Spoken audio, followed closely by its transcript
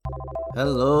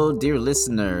Hello, dear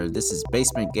listener. This is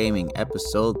Basement Gaming,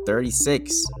 episode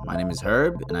 36. My name is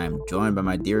Herb, and I am joined by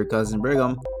my dear cousin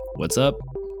Brigham. What's up?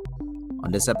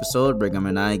 On this episode, Brigham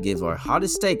and I give our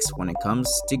hottest takes when it comes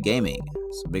to gaming.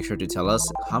 So make sure to tell us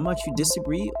how much you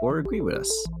disagree or agree with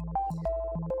us.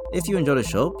 If you enjoy the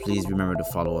show, please remember to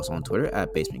follow us on Twitter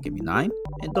at BasementGaming9,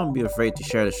 and don't be afraid to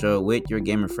share the show with your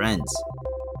gamer friends.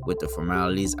 With the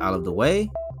formalities out of the way,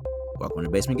 welcome to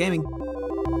Basement Gaming.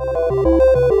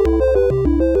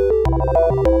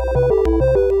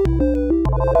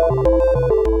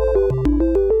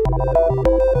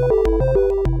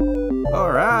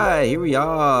 Alright, here we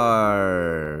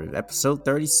are. Episode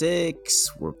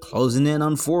 36. We're closing in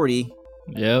on 40.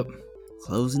 Yep.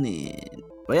 Closing in.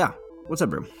 But yeah, what's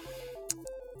up, bro?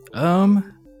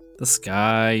 The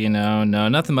Sky, no,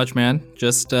 nothing much, man.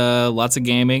 Just lots of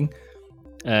gaming.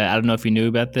 I don't know if you knew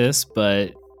about this,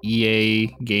 but EA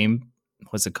game,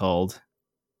 what's it called?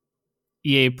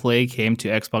 EA Play came to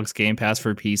Xbox Game Pass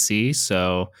for PC,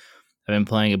 so I've been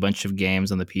playing a bunch of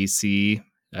games on the PC.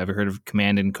 Ever heard of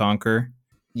Command and Conquer?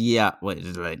 Yeah, wait,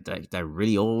 is it like that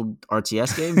really old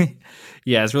RTS game?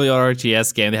 Yeah, it's really old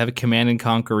RTS game. They have a Command and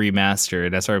Conquer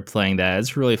remastered. I started playing that.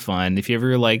 It's really fun. If you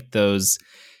ever like those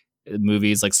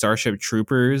movies like Starship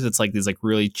Troopers, it's like these like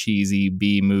really cheesy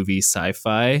B movie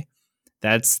sci-fi.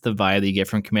 That's the vibe that you get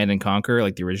from Command and Conquer,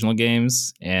 like the original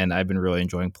games. And I've been really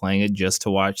enjoying playing it just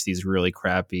to watch these really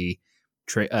crappy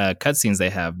cutscenes they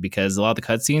have, because a lot of the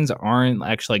cutscenes aren't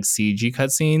actually like CG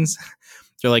cutscenes.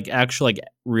 They're like actual like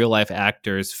real life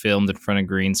actors filmed in front of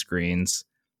green screens.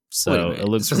 So it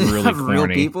looks really corny. Real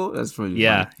people? That's pretty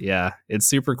yeah, funny. yeah. It's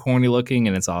super corny looking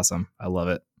and it's awesome. I love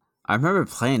it. I remember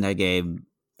playing that game.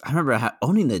 I remember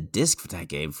owning the disc for that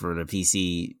game for the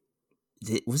PC.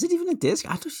 Was it even a disc?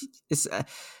 I thought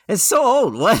it's so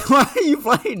old. Why are you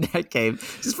playing that game?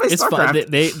 Just play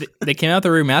StarCraft. They came out the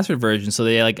remastered version, so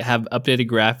they like have updated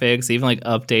graphics. They even like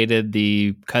updated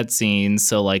the cutscenes,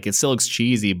 so like it still looks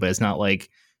cheesy, but it's not like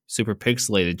super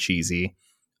pixelated cheesy.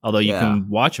 Although you can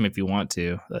watch them if you want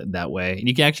to that way. And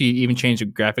you can actually even change the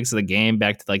graphics of the game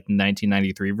back to like the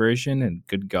 1993 version. And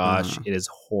good gosh, it is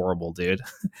horrible, dude.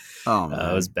 Oh man,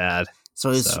 it was bad.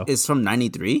 So it's from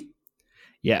 93.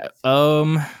 Yeah.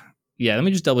 Yeah. Let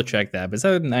me just double check that. But it's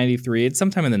not 93. It's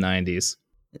sometime in the 90s.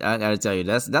 I gotta tell you,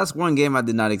 that's one game I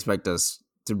did not expect us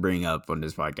to bring up on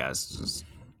this podcast. Just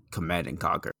Command and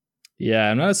Conquer.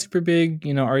 Yeah, I'm not a super big,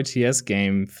 RTS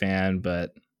game fan,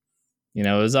 but it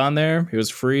was on there. It was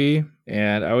free,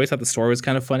 and I always thought the story was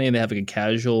kind of funny. And they have like a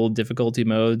casual difficulty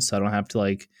mode, so I don't have to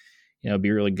like, be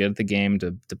really good at the game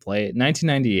to play it.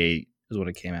 1998 is when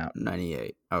it came out.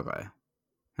 98. Okay.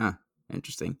 Huh.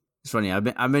 Interesting. It's funny.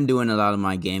 I've been doing a lot of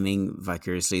my gaming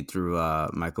vicariously through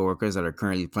my coworkers that are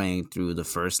currently playing through the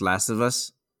first Last of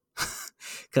Us,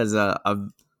 because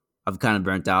I've kind of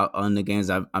burnt out on the games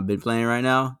I've been playing right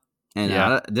now. And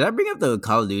did I bring up my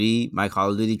Call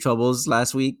of Duty troubles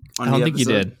last week? I don't think you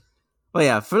did. Well,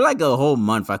 yeah, for like a whole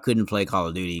month I couldn't play Call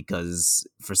of Duty because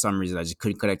for some reason I just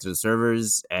couldn't connect to the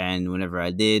servers, and whenever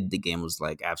I did, the game was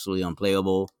like absolutely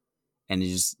unplayable, and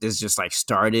this just like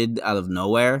started out of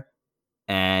nowhere.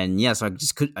 And yeah, so I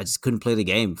just couldn't play the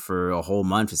game for a whole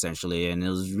month essentially, and it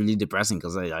was really depressing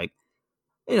because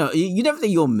you never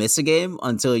think you'll miss a game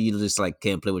until you just like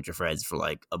can't play with your friends for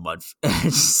like a month.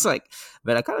 It's just like,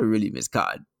 man, I kind of really miss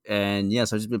COD. And yeah,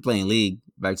 so I've just been playing League,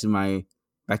 back to my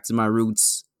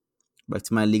roots, back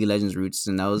to my League of Legends roots,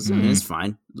 and that was it's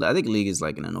fine. I think League is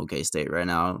like in an okay state right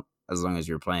now, as long as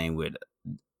you're playing with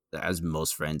as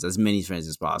many friends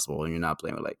as possible, and you're not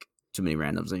playing with like too many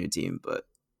randoms on your team, but.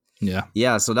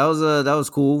 Yeah. So that was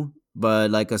cool, but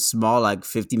like a small like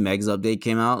 50 megs update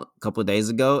came out a couple of days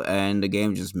ago, and the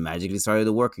game just magically started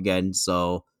to work again.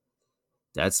 So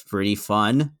that's pretty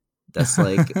fun. That's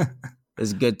like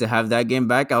it's good to have that game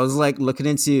back. I was like looking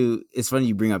into. It's funny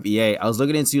you bring up EA. I was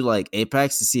looking into like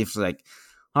Apex to see if like,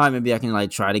 all right, maybe I can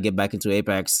like try to get back into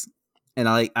Apex, and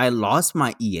I lost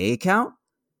my EA account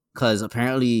because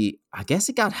apparently I guess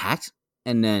it got hacked,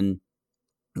 and then.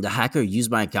 The hacker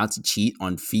used my account to cheat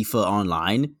on FIFA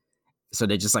Online, so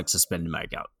they just like suspended my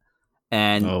account.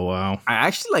 And oh wow, I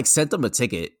actually like sent them a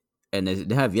ticket, and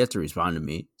they have yet to respond to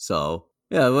me. So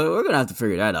yeah, we're gonna have to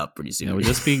figure that out pretty soon. Yeah, well,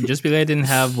 just be they didn't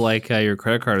have like your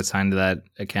credit card assigned to that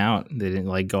account. They didn't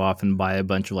like go off and buy a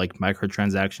bunch of like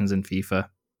microtransactions in FIFA.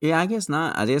 Yeah, I guess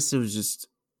not. I guess it was just,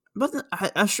 but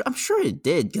I'm sure it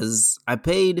did because I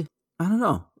paid. I don't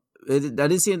know. I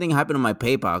didn't see anything happen on my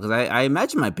PayPal because I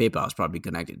imagine my PayPal is probably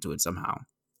connected to it somehow.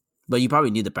 But you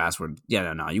probably need the password.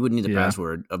 Yeah, no, you wouldn't need the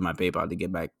password of my PayPal to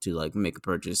get back to like make a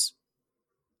purchase.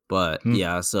 But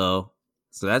yeah, so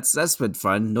that's been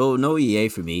fun. No EA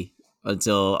for me.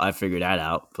 until I figured that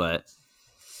out. But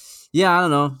yeah, I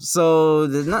don't know. So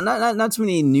there's not too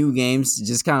many new games.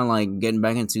 Just kind of like getting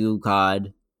back into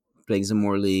COD, playing some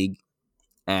more League,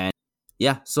 and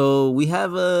yeah. So we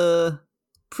have a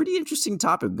pretty interesting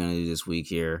topic we're gonna do this week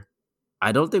here.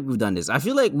 I don't think we've done this. I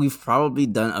feel like we've probably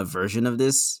done a version of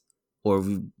this, or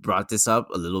we've brought this up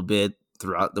a little bit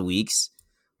throughout the weeks.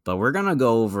 But we're gonna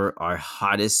go over our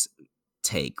hottest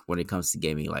take when it comes to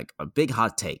gaming, like a big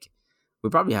hot take. We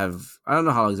probably have, I don't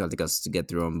know how long it's gonna take us to get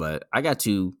through them, but I got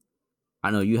two. I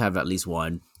know you have at least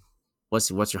one. What's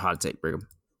your hot take, Brigham?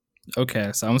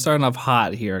 Okay, so I'm starting off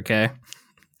hot here, okay?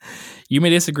 You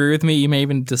may disagree with me, you may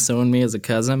even disown me as a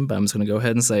cousin, but I'm just going to go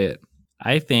ahead and say it.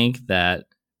 I think that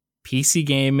PC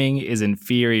gaming is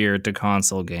inferior to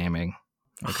console gaming.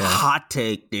 Okay. Hot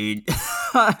take, dude.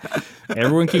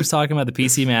 Everyone keeps talking about the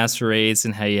PC master race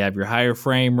and how you have your higher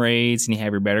frame rates and you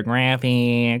have your better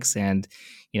graphics and,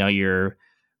 you know, your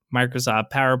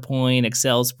Microsoft PowerPoint,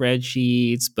 Excel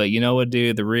spreadsheets. But you know what,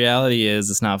 dude? The reality is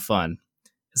it's not fun.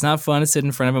 It's not fun to sit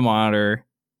in front of a monitor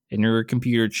in your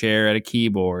computer chair at a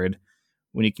keyboard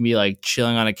when you can be like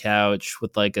chilling on a couch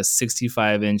with like a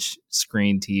 65-inch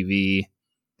screen TV.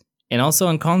 And also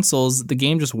on consoles, the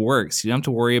game just works. You don't have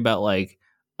to worry about like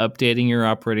updating your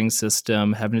operating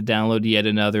system, having to download yet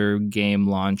another game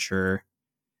launcher.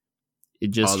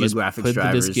 It just, put the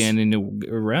disc in and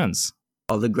it runs.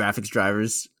 All the graphics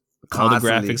drivers.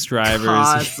 Constantly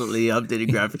constantly updating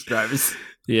graphics drivers.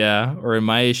 Yeah, or in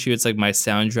my issue, it's like my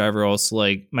sound driver also,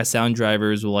 like my sound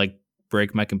drivers will like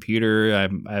break my computer. I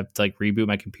have to like reboot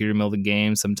my computer in the middle of the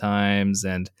game sometimes,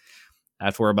 and I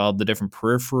have to worry about the different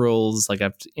peripherals. Like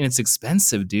and it's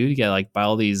expensive, dude. You gotta like buy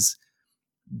all these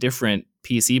different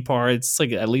PC parts. It's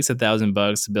like at least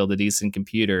 $1,000 to build a decent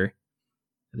computer.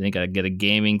 And then you gotta get a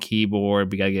gaming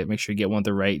keyboard. We gotta make sure you get one of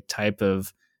the right type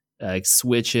of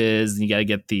switches, and you gotta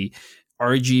get the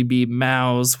RGB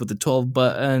mouse with the 12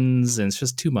 buttons, and it's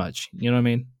just too much. You know what I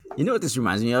mean? You know what this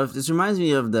reminds me of? This reminds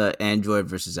me of the Android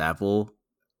versus Apple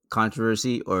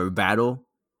controversy or battle.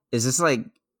 It's just like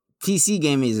PC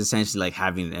gaming is essentially like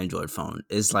having an Android phone.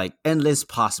 It's like endless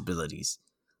possibilities.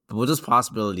 But with those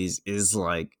possibilities is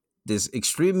like this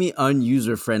extremely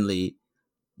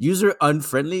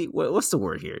user-unfriendly, what's the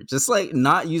word here? Just like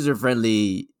not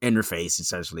user-friendly interface,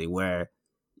 essentially, where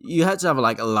you have to have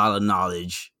like a lot of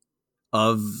knowledge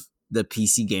of the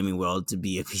PC gaming world to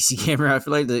be a PC gamer. I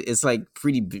feel like it's like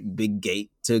pretty big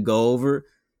gate to go over.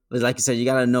 But like I said, you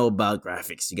gotta know about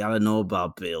graphics, you gotta know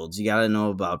about builds, you gotta know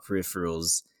about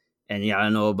peripherals, and you gotta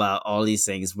know about all these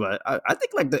things. But I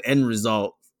think like the end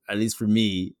result, at least for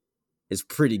me, is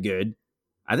pretty good.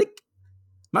 I think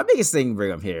my biggest thing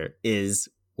bring up here is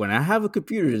when I have a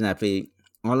computer that I play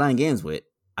online games with,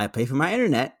 I pay for my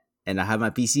internet and I have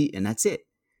my PC and that's it.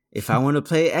 If I want to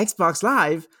play Xbox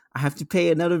Live, I have to pay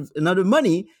another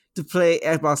money to play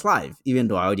Xbox Live, even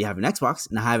though I already have an Xbox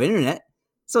and I have internet.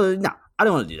 So no, I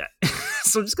don't want to do that.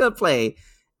 So I'm just gonna play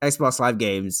Xbox Live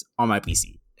games on my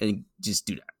PC and just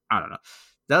do that. I don't know.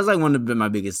 That was like one of my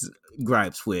biggest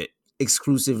gripes with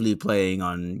exclusively playing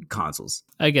on consoles.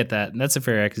 I get that. That's a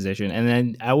fair accusation. And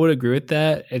then I would agree with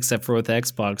that, except for with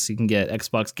Xbox, you can get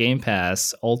Xbox Game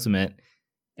Pass Ultimate,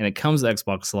 and it comes with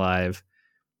Xbox Live.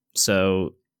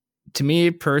 So to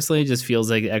me personally, it just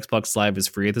feels like Xbox Live is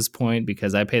free at this point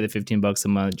because I pay the $15 a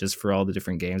month just for all the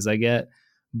different games I get.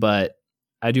 But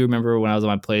I do remember when I was on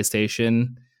my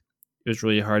PlayStation, it was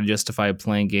really hard to justify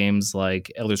playing games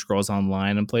like Elder Scrolls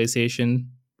Online on PlayStation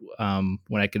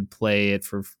when I could play it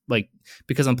for like,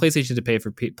 because on PlayStation to pay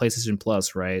for PlayStation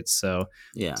Plus, right? So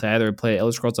yeah, so I either play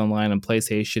Elder Scrolls Online on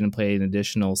PlayStation and pay an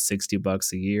additional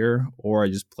 $60 a year, or I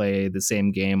just play the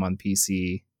same game on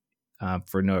PC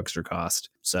for no extra cost.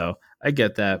 So I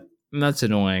get that. And that's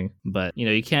annoying, but you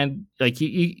know, you can't like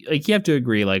you have to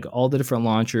agree, like all the different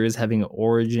launchers having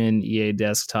Origin, EA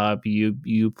Desktop,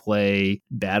 Uplay,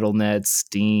 BattleNet,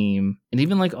 Steam, and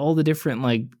even like all the different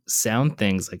like sound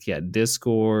things, like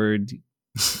Discord,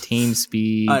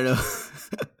 TeamSpeak. I know.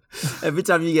 Every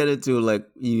time you get into like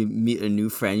you meet a new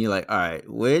friend, you're like, all right,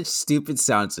 which stupid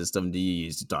sound system do you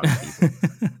use to talk to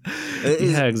people?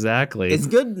 Yeah, exactly. It's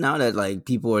good now that like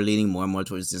people are leaning more and more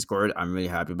towards Discord. I'm really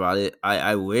happy about it.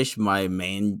 I wish my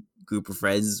main group of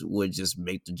friends would just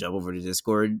make the jump over to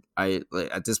Discord. I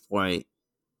like at this point,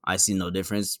 I see no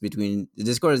difference between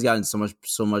Discord has gotten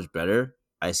so much better.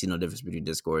 I see no difference between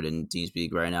Discord and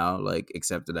TeamSpeak right now, like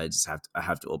except that I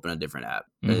have to open a different app.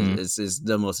 Mm-hmm. It's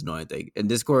the most annoying thing. And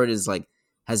Discord is like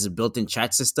has a built-in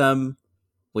chat system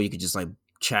where you could just like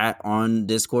chat on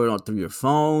Discord through your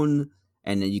phone,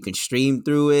 and then you can stream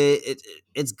through it.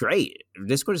 It's great.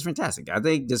 Discord is fantastic. I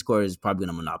think Discord is probably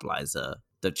gonna monopolize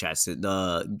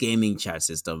the gaming chat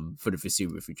system for the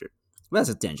foreseeable future. But that's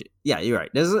a tangent. Yeah, you're right.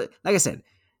 Like I said,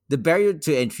 the barrier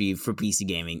to entry for PC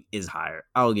gaming is higher.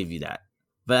 I'll give you that.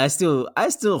 But I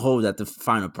still hold that the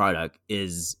final product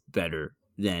is better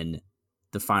than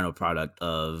the final product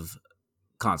of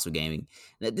console gaming.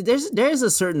 There's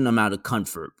a certain amount of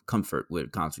comfort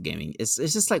with console gaming. It's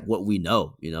just like what we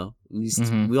know,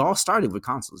 we all started with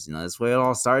consoles, that's where it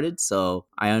all started. So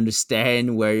I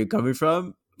understand where you're coming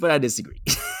from, but I disagree.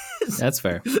 That's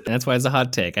fair. And that's why it's a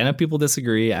hot take. I know people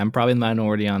disagree. I'm probably the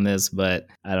minority on this, but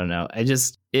I don't know.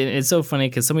 It's so funny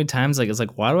because so many times it's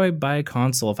like, why do I buy a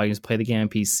console if I can just play the game on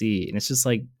PC? And it's just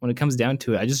like, when it comes down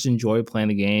to it, I just enjoy playing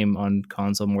the game on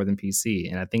console more than PC.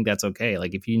 And I think that's okay.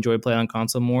 Like, if you enjoy playing on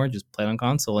console more, just play it on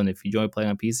console. And if you enjoy playing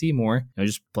on PC more,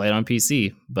 just play it on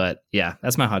PC. But yeah,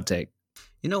 that's my hot take.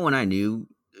 When I knew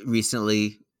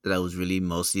recently that I was really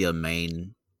mostly a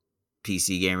main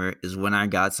PC gamer is when I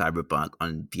got Cyberpunk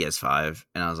on PS5,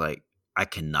 and I was like, I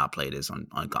cannot play this on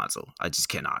console. I just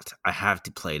cannot. I have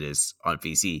to play this on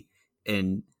PC.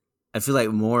 And I feel like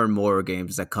more and more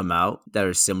games that come out that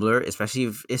are similar, especially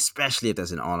if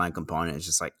there's an online component, it's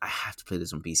just like, I have to play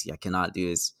this on PC. I cannot do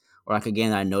this. Or like a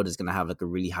game that I know that's gonna have like a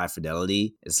really high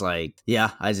fidelity. It's like, yeah,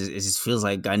 it just feels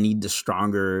like I need the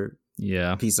stronger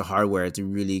piece of hardware to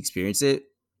really experience it.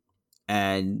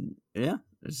 And yeah,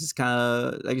 it's just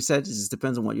kind of, like I said, it just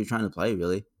depends on what you're trying to play,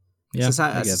 really. Yeah,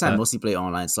 since I mostly play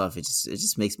online stuff, it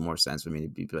just makes more sense for me to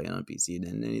be playing on PC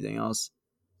than anything else.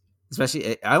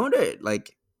 Especially, I wonder,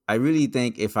 like, I really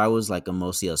think if I was like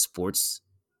mostly a sports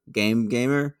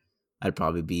gamer, I'd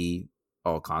probably be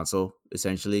all console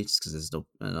essentially, just because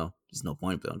there's no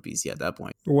point playing on PC at that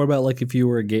point. Or what about like if you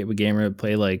were a gamer to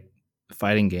play like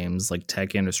fighting games like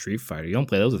Tekken or Street Fighter? You don't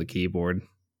play those with a keyboard.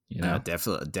 I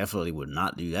definitely would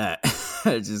not do that.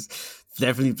 Just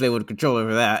definitely play with a controller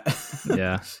for that.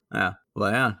 Yeah. Yeah.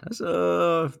 Well, yeah, that's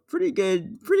a pretty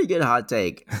good hot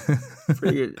take.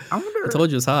 Pretty good. I wonder. I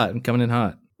told you it's hot. I'm coming in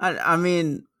hot. I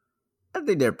mean, I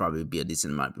think there'd probably be a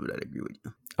decent amount of people that agree with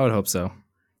you. I would hope so.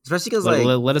 Especially because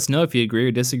let us know if you agree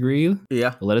or disagree.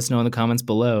 Yeah. Let us know in the comments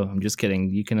below. I'm just kidding.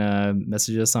 You can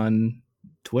message us on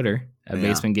Twitter at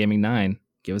Basement Gaming 9.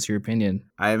 Give us your opinion.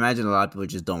 I imagine a lot of people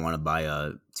just don't want to buy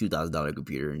a $2,000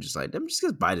 computer and just like, I'm just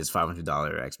going to buy this $500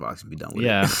 Xbox and be done with it.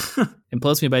 Yeah. And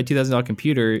plus, when you buy a $2,000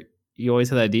 computer, you always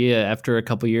have the idea after a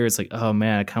couple years, like, oh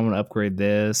man, I kind of want to upgrade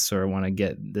this or I want to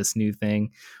get this new thing.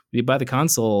 When you buy the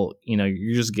console,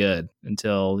 you're just good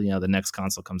until, the next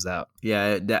console comes out.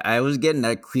 Yeah, I was getting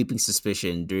that creeping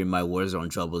suspicion during my Warzone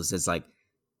troubles. It's like,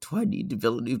 do I need to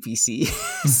build a new PC?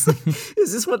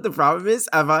 Is this what the problem is?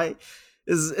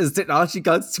 Is technology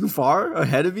gone too far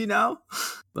ahead of me now?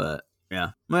 But yeah.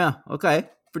 Well, yeah, okay.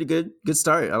 Pretty good. Good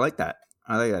start. I like that.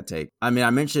 I like that take. I mean, I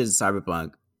mentioned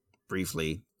Cyberpunk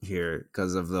briefly here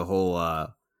because of the whole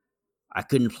I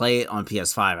couldn't play it on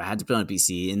PS5. I had to play on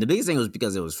PC. And the biggest thing was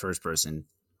because it was first person.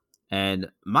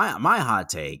 And my hot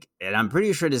take, and I'm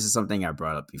pretty sure this is something I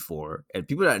brought up before, and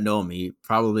people that know me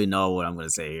probably know what I'm going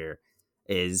to say here,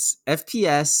 is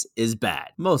FPS is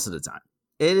bad most of the time.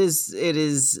 It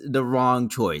is the wrong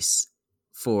choice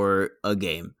for a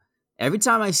game. Every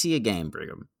time I see a game,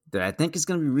 Brigham, that I think is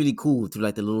going to be really cool through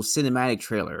like the little cinematic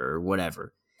trailer or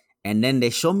whatever, and then they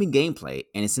show me gameplay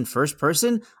and it's in first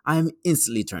person, I'm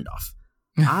instantly turned off.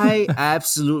 I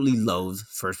absolutely loathe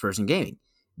first person gaming.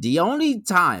 The only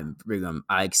time, Brigham,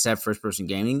 I accept first person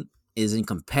gaming is in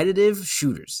competitive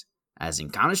shooters, as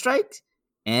in Counter-Strike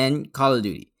and Call of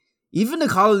Duty. Even the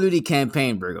Call of Duty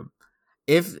campaign, Brigham,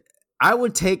 if I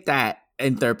would take that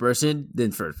in third person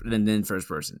than first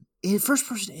person. In first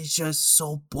person is just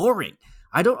so boring.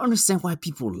 I don't understand why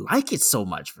people like it so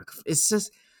much. It's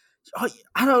just,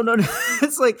 I don't know.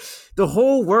 It's like the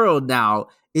whole world now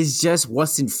is just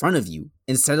what's in front of you.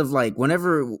 Instead of like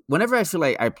whenever I feel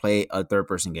like I play a third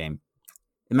person game,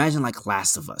 imagine like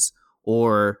Last of Us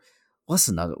or what's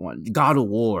another one? God of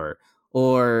War,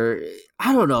 or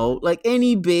I don't know, like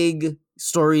any big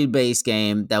story-based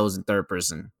game that was in third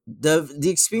person. The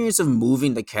experience of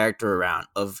moving the character around,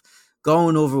 of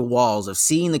going over walls, of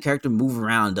seeing the character move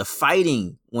around, the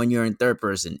fighting when you're in third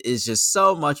person is just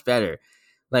so much better.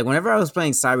 Like whenever I was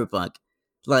playing Cyberpunk,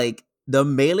 like the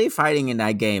melee fighting in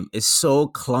that game is so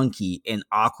clunky and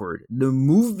awkward. The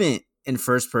movement in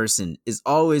first person is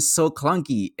always so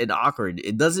clunky and awkward.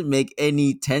 It doesn't make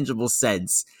any tangible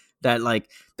sense that like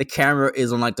the camera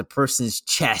is on like the person's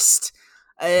chest.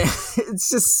 It's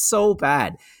just so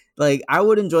bad. Like I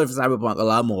would enjoy Cyberpunk a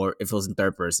lot more if it was in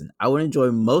third person. I would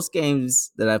enjoy most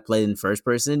games that I've played in first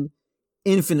person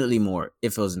infinitely more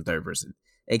if it was in third person.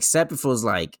 Except if it was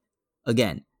like,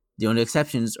 again, the only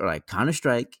exceptions are like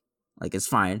Counter-Strike, Like, it's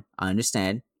fine. I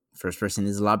understand. First person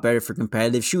is a lot better for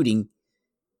competitive shooting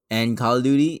and Call of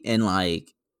Duty. And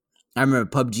like, I remember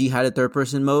PUBG had a third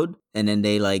person mode, and then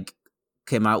they like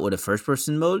came out with a first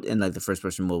person mode, and like the first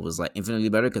person mode was like infinitely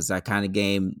better because that kind of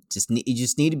game you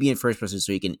just need to be in first person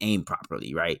so you can aim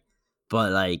properly, right?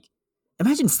 But like,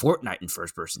 imagine Fortnite in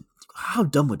first person. How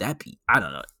dumb would that be? I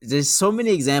don't know. There's so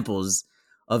many examples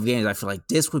of games I feel like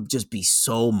this would just be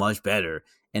so much better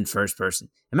in first person.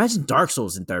 Imagine Dark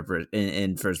Souls in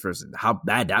in first person. How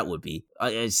bad that would be.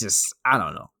 It's just, I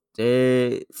don't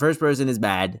know. First person is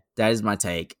bad. That is my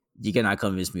take. You cannot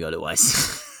convince me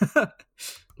otherwise.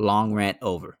 Long rant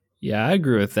over. Yeah, I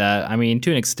agree with that. I mean,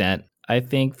 to an extent, I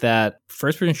think that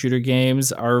first-person shooter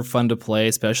games are fun to play,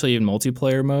 especially in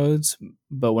multiplayer modes.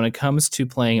 But when it comes to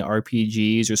playing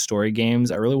RPGs or story games,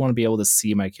 I really want to be able to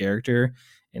see my character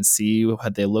and see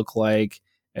what they look like.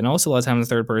 And also, a lot of times in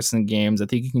third-person games, I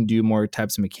think you can do more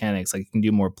types of mechanics. Like, you can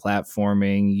do more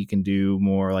platforming, you can do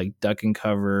more like duck and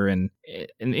cover, and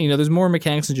you know, there's more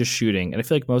mechanics than just shooting. And I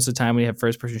feel like most of the time when you have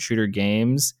first-person shooter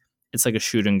games, it's like a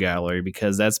shooting gallery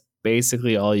because that's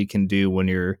basically all you can do when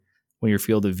your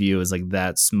field of view is like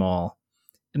that small.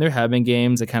 And there have been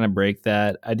games that kind of break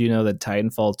that. I do know that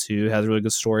Titanfall 2 has a really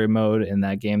good story mode. In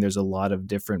that game, there's a lot of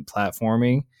different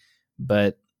platforming.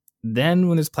 But then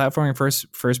when there's platforming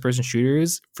first person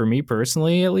shooters, for me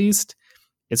personally at least,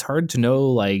 it's hard to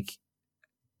know like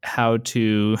how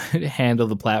to handle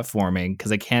the platforming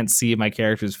because I can't see my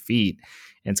character's feet.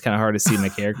 And it's kind of hard to see my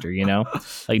character, you know?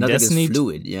 Like Nothing Destiny is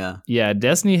fluid, yeah. Yeah,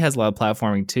 Destiny has a lot of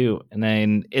platforming too. And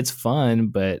then it's fun,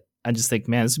 but I just think,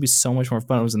 man, this would be so much more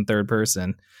fun if it was in third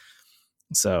person.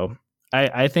 So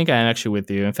I think I'm actually with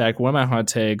you. In fact, one of my hot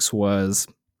takes was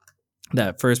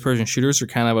that first person shooters are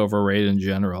kind of overrated in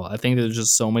general. I think there's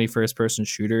just so many first person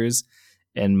shooters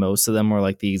and most of them are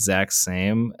like the exact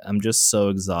same. I'm just so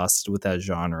exhausted with that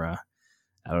genre.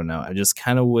 I don't know. I just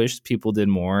kind of wish people did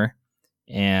more.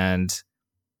 And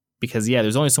because, yeah,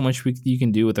 there's only so much you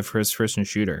can do with a first person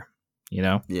shooter, you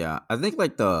know? Yeah, I think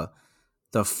like the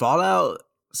Fallout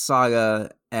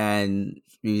saga and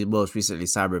most recently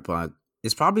Cyberpunk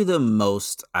is probably the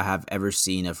most I have ever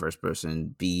seen a first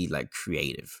person be like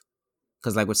creative.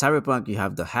 Because like with Cyberpunk, you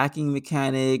have the hacking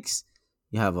mechanics,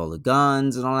 you have all the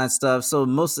guns and all that stuff. So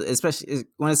most, especially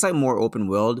when it's like more open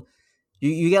world,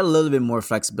 you get a little bit more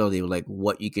flexibility with like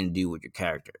what you can do with your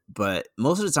character. But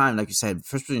most of the time, like you said,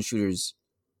 first person shooters,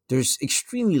 there's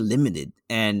extremely limited.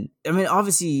 And I mean,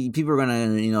 obviously people are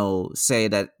going to, you know, say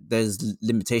that there's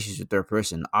limitations with third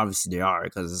person. Obviously there are,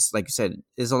 because like you said,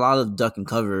 there's a lot of duck and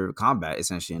cover combat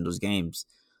essentially in those games.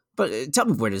 But tell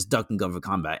me where there's duck and cover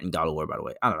combat in God of War, by the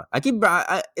way. I don't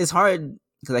know. It's hard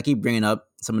because I keep bringing up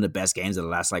some of the best games of the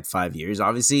last like 5 years,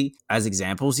 obviously, as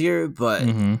examples here. But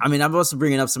I mean, I'm also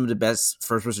bringing up some of the best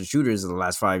first person shooters of the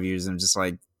last 5 years. And I'm just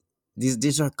like,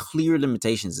 these are clear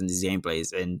limitations in these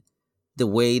gameplays and the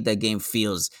way that game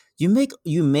feels. You make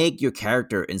your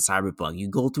character in Cyberpunk. You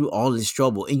go through all this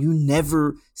trouble and you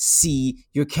never see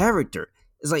your character.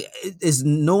 It's like, is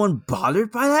no one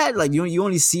bothered by that? Like you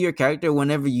only see your character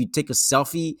whenever you take a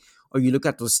selfie or you look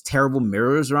at those terrible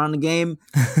mirrors around the game.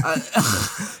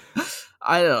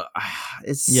 I don't.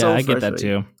 It's so I get that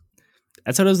too.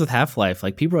 That's what it was with Half-Life.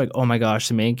 Like people are like, oh my gosh,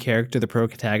 the main character, the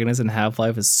protagonist in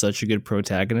Half-Life is such a good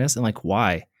protagonist, and like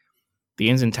why? The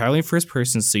game's entirely first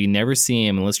person, so you never see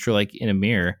him unless you're like in a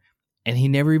mirror, and he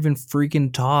never even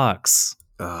freaking talks.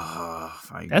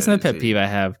 That's another pet peeve I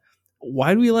have.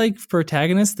 Why do we like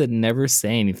protagonists that never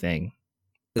say anything?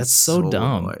 That's so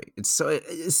dumb. Annoying.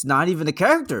 It's not even a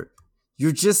character.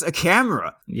 You're just a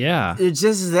camera. Yeah. You're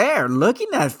just there looking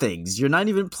at things. You're not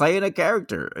even playing a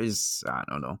character. I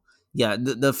don't know. Yeah,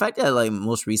 the fact that like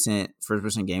most recent first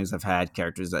person games have had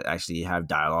characters that actually have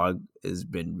dialogue has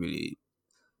been really,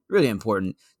 really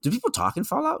important. Do people talk in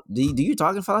Fallout? Do you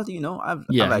talk in Fallout? Do you know?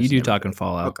 You do talk in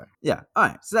Fallout. Okay. Yeah. All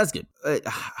right. So that's good. I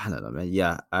don't know, man.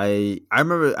 Yeah. I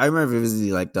remember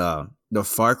vividly like the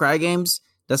Far Cry games.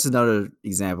 That's another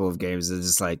example of games that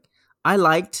just like I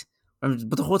liked,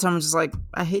 but the whole time I'm just like,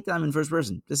 I hate that I'm in first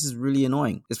person. This is really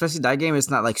annoying. Especially that game.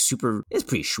 It's not like super. It's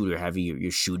pretty shooter heavy.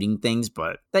 You're shooting things,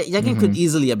 but that game could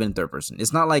easily have been third person.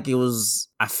 It's not like it was.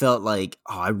 I felt like,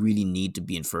 oh, I really need to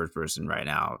be in first person right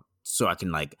now so I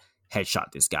can like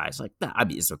headshot this guy. It's like, nah,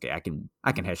 it's okay. I can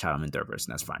headshot him in third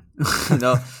person. That's fine.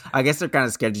 No, I guess they're kind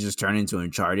of scared to just turn into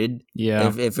Uncharted. Yeah.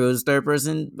 If it was third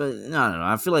person, but no.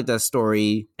 I feel like that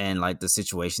story and like the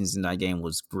situations in that game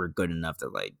were good enough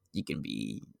that like you can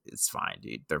be. It's fine,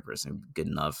 dude. Third person, good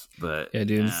enough. But yeah,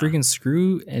 dude, freaking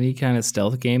screw any kind of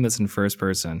stealth game that's in first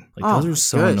person. Like those are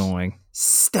so annoying.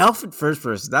 Stealth in first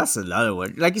person. That's another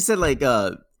one. Like you said, like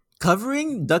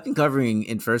duck and covering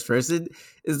in first person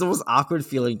is the most awkward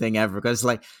feeling thing ever because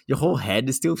like your whole head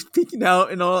is still peeking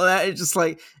out and all of that. It's just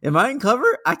like, am I in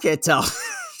cover? I can't tell.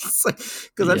 It's like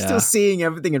because I'm still seeing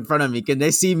everything in front of me. Can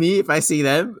they see me if I see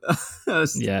them?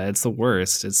 Yeah, it's the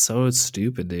worst. It's so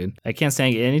stupid, dude. I can't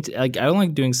stand any. Like I don't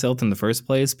like doing stealth in the first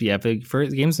place, but yeah, if for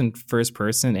games in first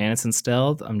person and it's in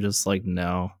stealth, I'm just like,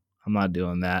 no, I'm not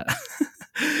doing that.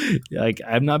 Like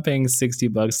I'm not paying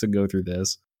 $60 to go through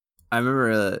this. I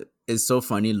remember it's so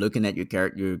funny looking at your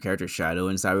character shadow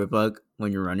in Cyberpunk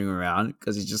when you're running around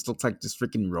because he just looks like this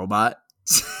freaking robot.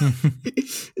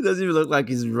 It doesn't even look like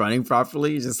he's running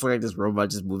properly. It's just like this robot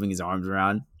just moving his arms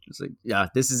around. It's like, yeah,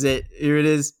 this is it. Here it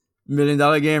is. $1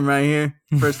 million game right here.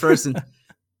 First person.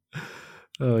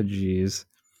 Oh, geez.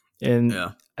 And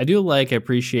yeah. I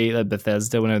appreciate that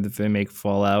Bethesda, whenever they make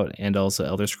Fallout and also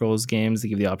Elder Scrolls games, they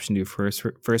give the option to do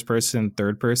first person,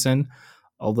 third person.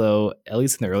 Although, at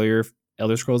least in the earlier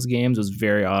Elder Scrolls games, it was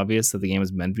very obvious that the game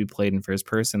was meant to be played in first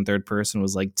person. Third person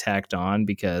was like tacked on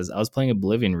because I was playing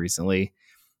Oblivion recently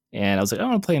and I was like, I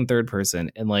want to play in third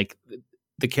person. And like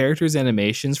the characters'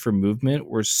 animations for movement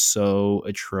were so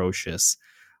atrocious.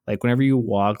 Like whenever you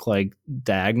walk like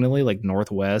diagonally, like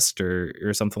northwest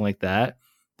or something like that,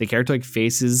 the character like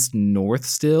faces north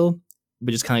still,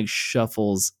 but just kind of like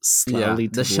shuffles slightly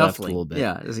to the left a little bit.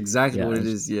 Yeah, that's exactly what it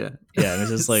is. Yeah. Yeah, and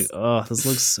it's just like, oh, this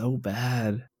looks so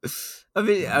bad. I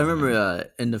mean, I remember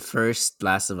in the first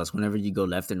Last of Us, whenever you go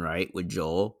left and right with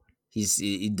Joel,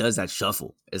 he does that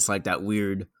shuffle. It's like that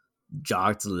weird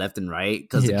jog to the left and right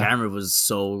because the camera was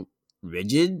so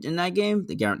rigid in that game.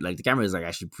 The camera is like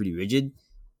actually pretty rigid.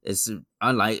 It's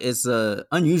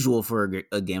unusual for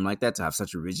a game like that to have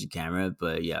such a rigid camera,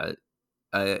 but yeah,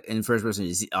 in first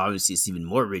person, obviously it's even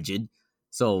more rigid.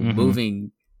 So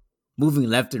moving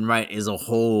left and right is a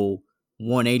whole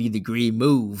 180-degree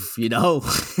move, you know?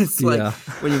 It's like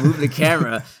when you move the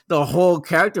camera, the whole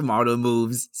character model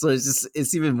moves. So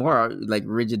it's even more like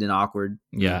rigid and awkward.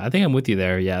 Yeah, I think I'm with you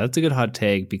there. Yeah, that's a good hot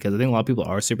take because I think a lot of people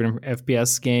are super into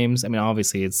FPS games. I mean,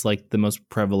 obviously it's like the most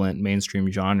prevalent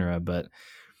mainstream genre, but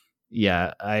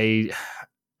yeah, I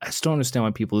just don't understand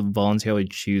why people voluntarily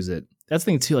choose it. That's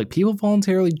the thing too. Like people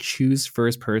voluntarily choose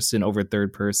first person over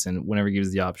third person whenever it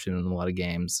gives the option in a lot of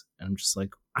games, and I'm just like,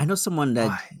 I know someone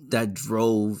that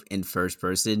drove in first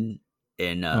person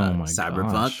in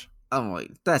Cyberpunk. Gosh. I'm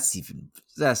like, that's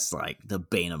like the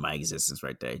bane of my existence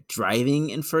right there. Driving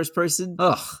in first person.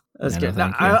 Ugh, that's good.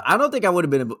 Now, I don't think I would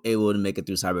have been able to make it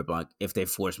through Cyberpunk if they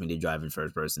forced me to drive in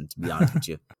first person. To be honest with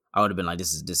you, I would have been like,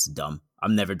 this is dumb.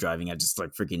 I'm never driving. I just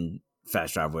like freaking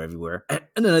fast travel everywhere. And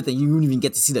another thing, you wouldn't even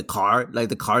get to see the car. Like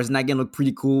the cars in that game look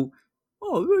pretty cool.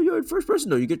 Oh, you're in first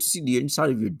person though. You get to see the inside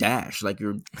of your dash, like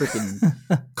your freaking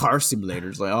car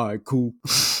simulators. Like, all right, cool.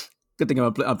 Good thing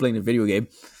I'm playing a video game.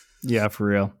 Yeah, for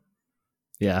real.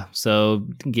 Yeah. So,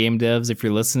 game devs, if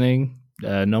you're listening,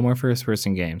 no more first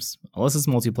person games unless it's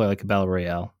multiplayer like a battle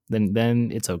royale. Then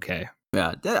it's okay.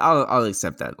 Yeah, I'll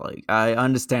accept that. Like, I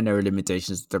understand there are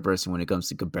limitations to the person when it comes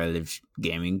to competitive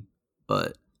gaming,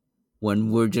 but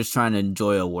when we're just trying to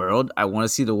enjoy a world, I want to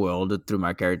see the world through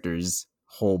my character's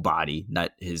whole body,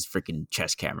 not his freaking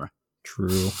chest camera.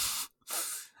 True.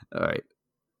 All right.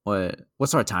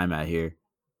 What's our time at here?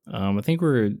 I think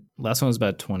last one was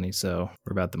about 20, so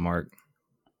we're about the mark.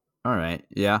 All right.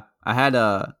 Yeah. I had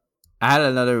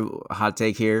another hot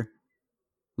take here.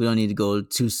 We don't need to go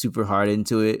too super hard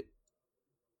into it.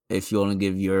 If you want to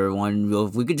give your one,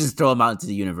 we could just throw them out into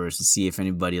the universe to see if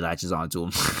anybody latches onto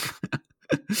them.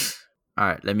 All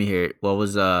right, let me hear it.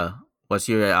 What's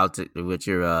your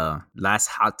last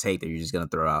hot take that you're just gonna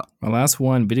throw out? My last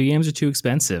one: video games are too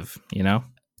expensive. You know,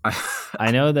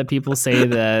 I know that people say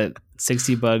that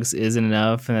 $60 isn't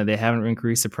enough and that they haven't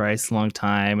increased the price in a long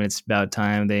time, and it's about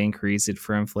time they increase it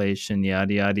for inflation.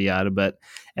 Yada yada yada. But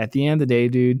at the end of the day,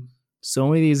 dude, so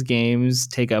many of these games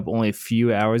take up only a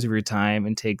few hours of your time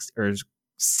and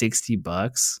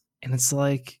 $60, and it's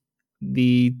like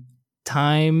the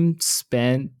time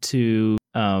spent to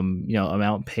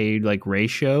amount paid like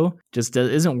ratio just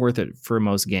isn't worth it for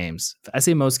most games. I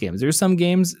say most games. There's some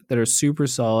games that are super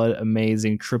solid,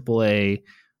 amazing, AAA,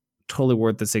 totally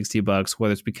worth the $60,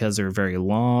 whether it's because they're very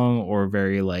long or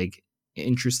very like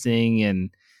interesting and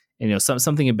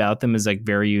something about them is like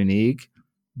very unique.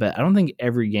 But I don't think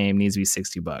every game needs to be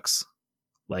 $60.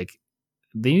 Like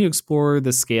they need to explore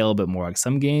the scale a bit more. Like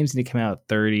some games need to come out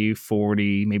 30,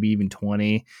 40, maybe even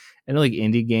 20. I know like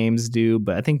indie games do,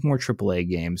 but I think more AAA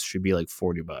games should be like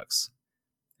 $40.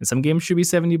 And some games should be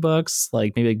 $70,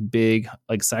 like maybe like big,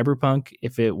 like Cyberpunk.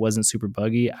 If it wasn't super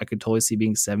buggy, I could totally see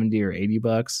being $70 or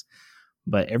 $80.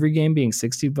 But every game being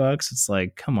 $60, it's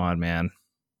like, come on, man.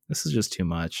 This is just too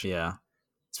much. Yeah.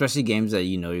 Especially games that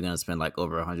you're gonna spend like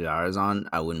over $100 on.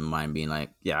 I wouldn't mind being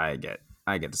like, yeah, I get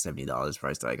the $70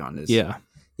 price tag on this. Yeah.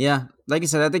 Yeah, like I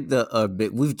said, I think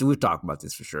we've talked about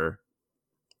this for sure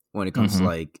when it comes to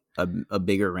like a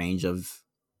bigger range of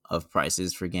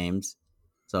prices for games.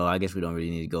 So I guess we don't really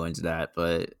need to go into that,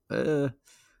 but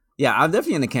yeah, I'm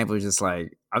definitely in the camp of just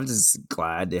like I'm just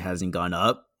glad it hasn't gone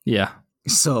up. Yeah.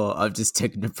 So I've just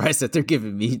taken the price that they've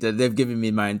given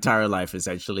me my entire life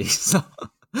essentially. So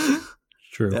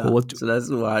true. yeah, Well, so that's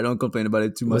why I don't complain about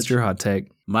it too much. What's your hot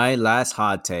take? My last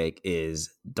hot take is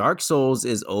Dark Souls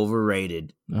is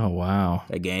overrated. Oh wow.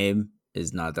 The game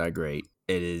is not that great.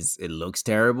 It looks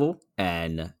terrible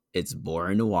and it's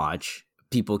boring to watch.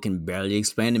 People can barely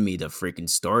explain to me the freaking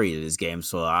story of this game.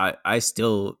 So I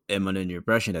still am under the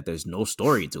impression that there's no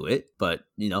story to it. But,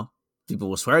 people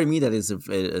will swear to me that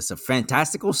it's a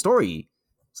fantastical story.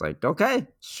 It's like, okay,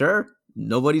 sure.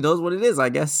 Nobody knows what it is, I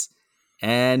guess.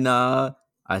 And I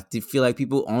feel like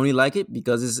people only like it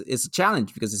because it's a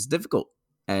challenge, because it's difficult.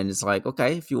 And it's like,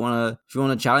 okay, if you want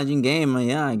a challenging game,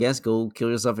 yeah, I guess go kill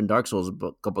yourself in Dark Souls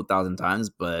a couple thousand times.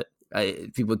 But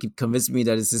people keep convincing me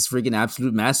that it's this freaking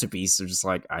absolute masterpiece. I'm just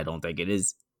like, I don't think it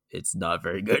is. It's not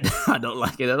very good. I don't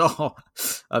like it at all.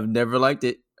 I've never liked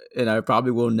it, and I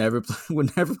probably will never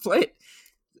play it.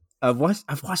 I've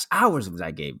watched hours of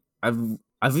that game.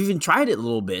 I've even tried it a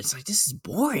little bit. It's like, this is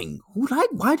boring.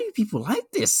 Why do people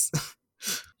like this?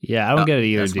 Yeah, I don't get it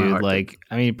either, dude. Like,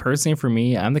 I mean, personally for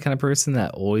me, I'm the kind of person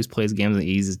that always plays games on the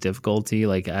easiest difficulty.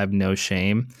 Like, I have no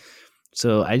shame.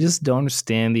 So I just don't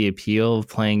understand the appeal of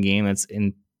playing a game that's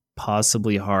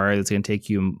impossibly hard. It's going to take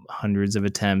you hundreds of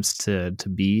attempts to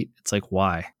beat. It's like,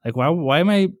 why? Like, why am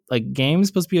I, like, games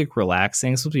supposed to be like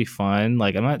relaxing, it's supposed to be fun.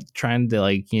 Like, I'm not trying to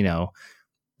like,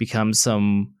 become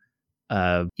some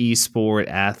esport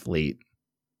athlete.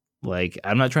 Like,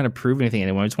 I'm not trying to prove anything to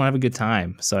anyone. I just want to have a good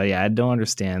time. So yeah, I don't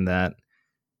understand that.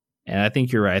 And I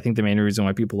think you're right. I think the main reason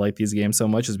why people like these games so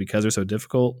much is because they're so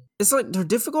difficult. It's like they're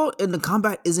difficult and the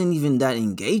combat isn't even that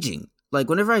engaging. Like,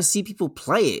 whenever I see people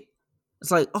play it, it's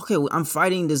like, okay, well, I'm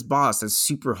fighting this boss that's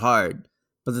super hard,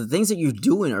 but the things that you're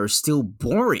doing are still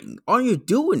boring. All you're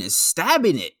doing is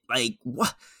stabbing it. Like,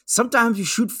 what? Sometimes you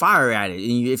shoot fire at it,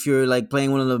 and if you're like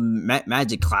playing one of the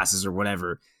magic classes or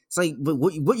whatever, it's like, but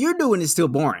what you're doing is still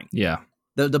boring. Yeah.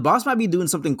 The boss might be doing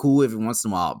something cool every once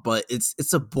in a while, but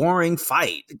it's a boring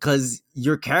fight because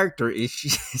your character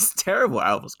is terrible.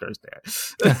 I almost cursed there.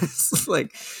 It's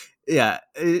like, yeah.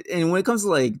 And when it comes to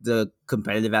like the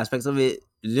competitive aspects of it,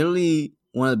 literally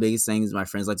one of the biggest things my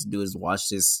friends like to do is watch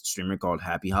this streamer called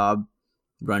Happy Hob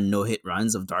run no-hit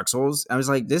runs of Dark Souls. I was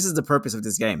like, this is the purpose of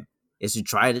this game, is to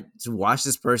try to watch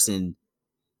this person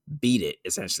beat it.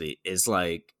 Essentially, it's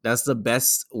like that's the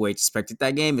best way to spectate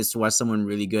that game, is to watch someone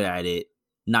really good at it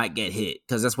not get hit,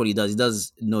 because that's what he does. He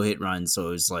does no hit runs,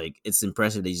 so it's like it's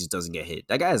impressive that he just doesn't get hit.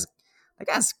 That guy's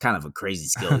kind of a crazy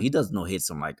skill. He does no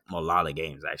hits on like a lot of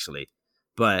games actually,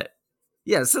 but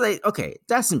yeah. So like, okay,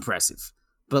 that's impressive.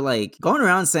 But like going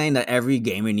around saying that every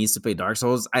gamer needs to play Dark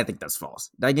Souls, I think that's false.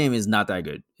 That game is not that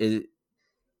good.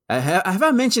 Have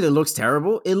I mentioned it looks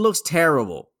terrible? It looks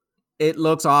terrible. It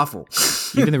looks awful.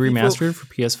 Even the remastered for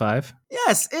PS5?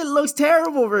 Yes, it looks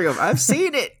terrible, Brigham. I've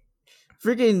seen it.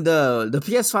 Freaking the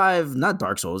PS5, not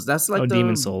Dark Souls. That's like the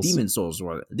Demon Souls. Demon Souls.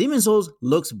 Demon Souls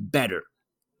looks better.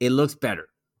 It looks better.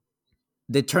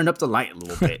 They turned up the light a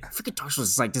little bit. Freaking Dark Souls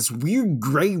is like this weird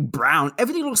gray brown.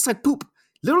 Everything looks like poop.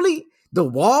 Literally, the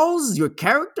walls, your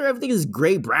character, everything is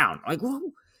gray brown. Like, whoa,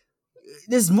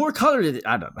 there's more color to it.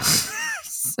 I don't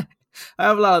know. I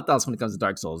have a lot of thoughts when it comes to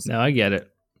Dark Souls. No, I get it.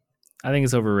 I think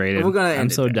it's overrated. I'm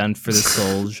so done for the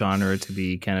Souls genre to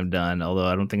be kind of done, although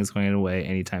I don't think it's going away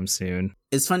anytime soon.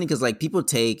 It's funny because like people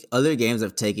take other games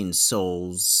have taken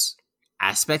Souls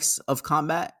aspects of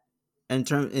combat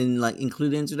and like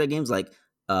included into their games, like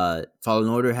Fallen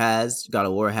Order has, God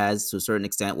of War has, to a certain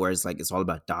extent, where it's like it's all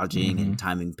about dodging and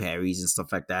timing parries and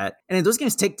stuff like that. And then those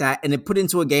games take that and they put it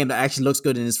into a game that actually looks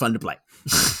good and is fun to play.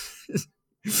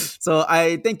 So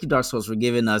I thank you, Dark Souls, for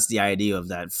giving us the idea of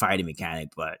that fighting mechanic,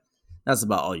 but that's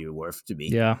about all you're worth to me.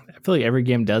 Yeah, I feel like every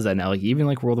game does that now. Like even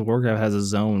like World of Warcraft has a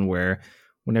zone where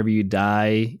whenever you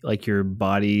die, like your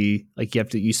body, like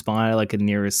you spawn at like a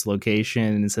nearest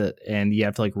location, and you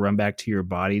have to like run back to your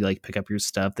body to like pick up your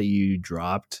stuff that you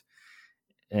dropped.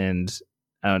 And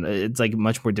I don't know, it's like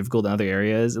much more difficult in other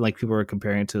areas. And like people are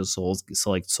comparing it to Souls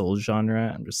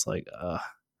genre. I'm just like,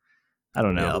 I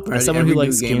don't know. Yeah, As apparently someone who every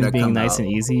likes new game games that being come nice out- and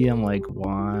easy, I'm like,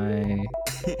 why?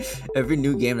 Every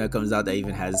new game that comes out that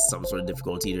even has some sort of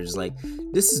difficulty, they're just like,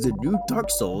 this is the new Dark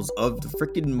Souls of the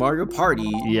freaking Mario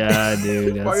Party. Yeah,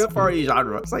 dude. Mario Party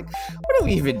genre. It's like, what are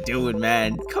we even doing,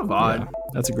 man? Come on. Yeah,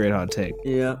 that's a great hot take.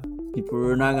 Yeah. People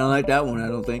are not gonna like that one, I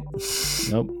don't think.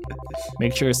 Nope.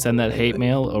 Make sure to send that hate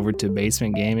mail over to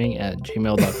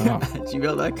basementgaming@gmail.com.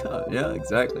 gmail.com. Yeah,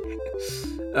 exactly.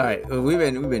 All right, well, we've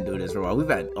been doing this for a while. We've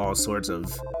had all sorts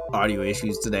of audio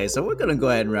issues today, so we're gonna go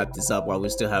ahead and wrap this up while we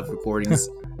still have recordings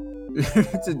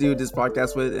to do this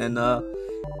podcast with. And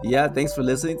yeah, thanks for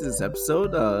listening to this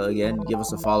episode. Again, give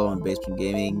us a follow on Basement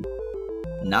Gaming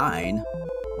 9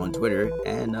 on Twitter,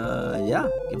 and yeah,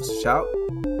 give us a shout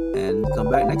and come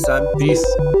back next time. Peace.